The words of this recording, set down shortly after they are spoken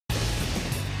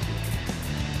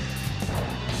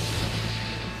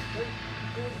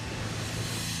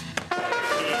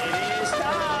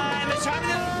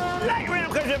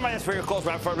my for your calls.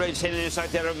 My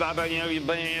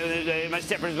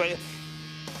steppers.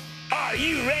 Are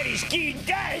you ready, Ski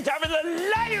Daddy? Time for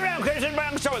the lightning round. I'm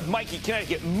going to start with Mikey,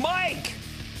 Connecticut. Mike.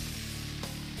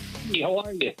 Hey, how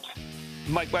are you?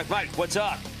 Mike, what's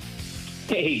up?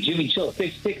 Hey, Jimmy, chill.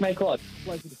 Thanks for taking my call. It's a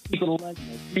pleasure to speak with a legend.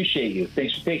 I appreciate you.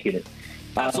 Thanks for taking it.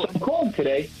 So I'm calling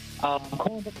today. I'm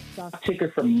calling about the stock ticker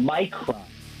for Micron.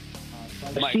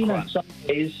 I've seen on some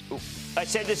days. I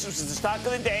said this was the stock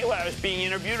of the day when I was being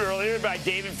interviewed earlier by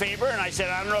David Faber, and I said,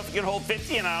 I don't know if it can hold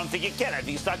 50, and I don't think it can. I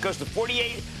think the stock goes to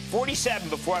 48, 47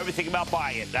 before I would think about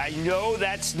buying it. I know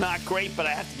that's not great, but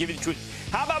I have to give you the truth.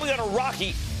 How about we go to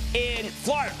Rocky in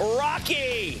Florida?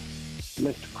 Rocky!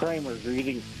 Mr. Cramer,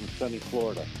 greetings from sunny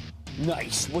Florida.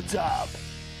 Nice. What's up?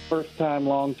 First time,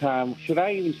 long time. Should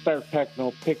I even start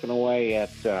picking away at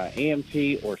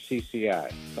AMT or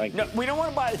CCI? No, we don't want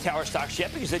to buy the tower stocks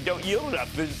yet because they don't yield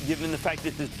enough, given the fact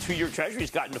that the 2-year Treasury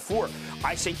has gotten to 4.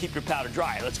 I say keep your powder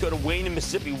dry. Let's go to Wayne in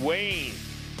Mississippi. Wayne.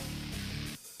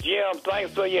 Jim,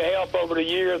 thanks for your help over the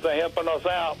years of helping us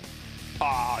out.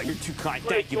 You're too kind.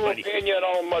 Thank you, buddy. Opinion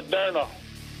on Moderna.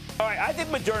 All right, I think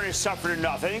Moderna has suffered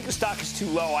enough. I think the stock is too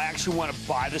low. I actually want to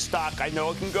buy the stock. I know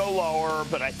it can go lower,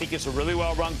 but I think it's a really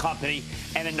well-run company,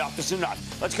 and enough is enough.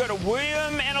 Let's go to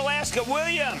William in Alaska.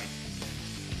 William.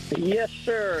 Yes,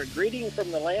 sir. Greeting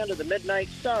from the land of the midnight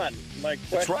sun. My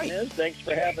question is, thanks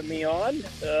for having me on.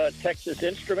 Texas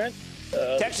Instruments.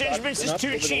 Texas Instruments is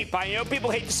too cheap. I know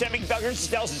people hate the semiconductors. It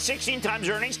sells at 16 times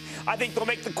earnings. I think they'll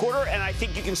make the quarter, and I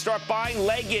think you can start buying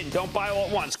leg in. Don't buy all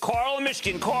at once. Carl in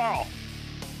Michigan. Carl.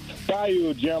 How are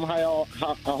you, Jim? I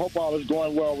hope all is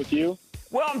going well with you.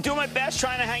 Well, I'm doing my best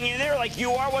trying to hang in there like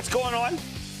you are. What's going on?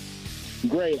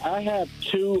 Great. I have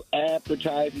 2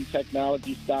 advertising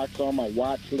technology stocks on my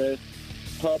watch list,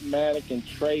 PubMatic and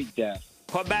Trade Desk.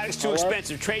 PubMatic's too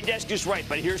expensive. Trade Desk is right,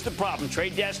 but here's the problem.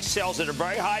 Trade Desk sells at a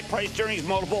very high price earnings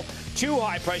multiple, too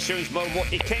high price earnings multiple.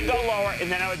 It can go lower,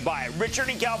 and then I would buy it. Richard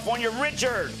in California.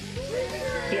 Richard.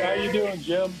 Yeah, how you doing,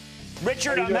 Jim?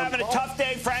 Richard, I'm having a tough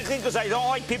day, frankly, because I don't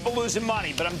like people losing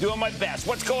money, but I'm doing my best.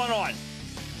 What's going on?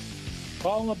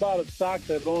 Calling about a stock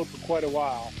that I've owned for quite a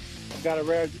while. I've got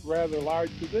a rather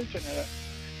large position in it,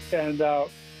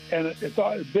 and it's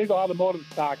a big automotive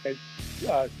stock.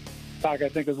 I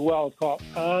think as well. It's called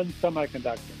On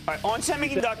Semiconductor. All right, On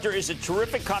Semiconductor is a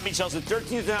terrific company. It sells at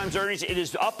 13 times earnings. It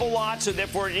is up a lot, so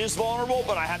therefore it is vulnerable,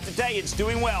 but I have to tell you, it's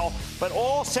doing well. But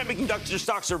all semiconductor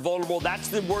stocks are vulnerable. That's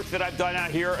the work that I've done out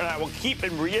here, and I will keep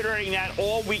reiterating that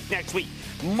all week next week.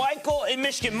 Michael in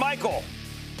Michigan. Michael.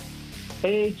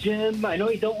 Hey, Jim. I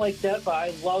know you don't like that, but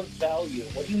I love value.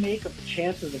 What do you make of the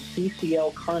chances of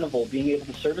CCL Carnival being able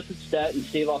to service its debt and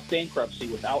stave off bankruptcy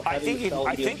without having to sell?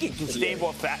 I think it can stave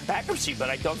off bankruptcy,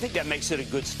 but I don't think that makes it a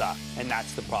good stock, and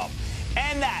that's the problem.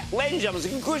 And that, ladies and gentlemen,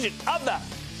 is the conclusion of the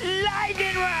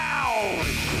Lightning Round.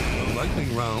 The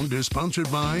Lightning Round is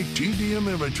sponsored by TD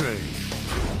Ameritrade.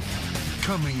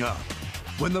 Coming up,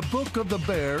 when the Book of the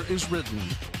Bear is written,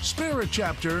 spare a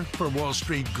chapter for Wall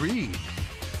Street greed.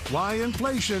 Why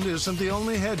inflation isn't the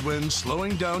only headwind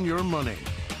slowing down your money.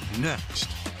 Next.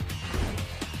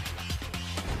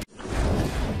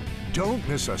 Don't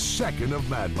miss a second of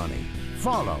Mad Money.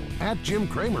 Follow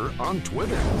 @JimCramer on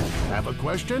Twitter. Have a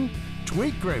question?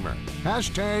 Tweet Cramer.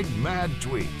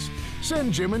 #MadTweets.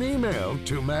 Send Jim an email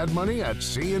to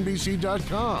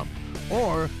madmoney@cnbc.com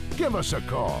or give us a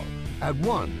call at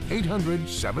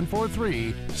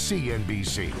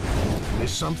 1-800-743-CNBC.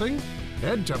 Miss something?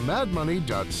 Head to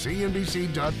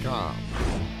madmoney.cnbc.com.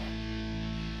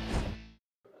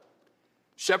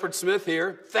 Shepard Smith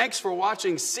here. Thanks for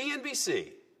watching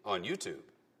CNBC on YouTube.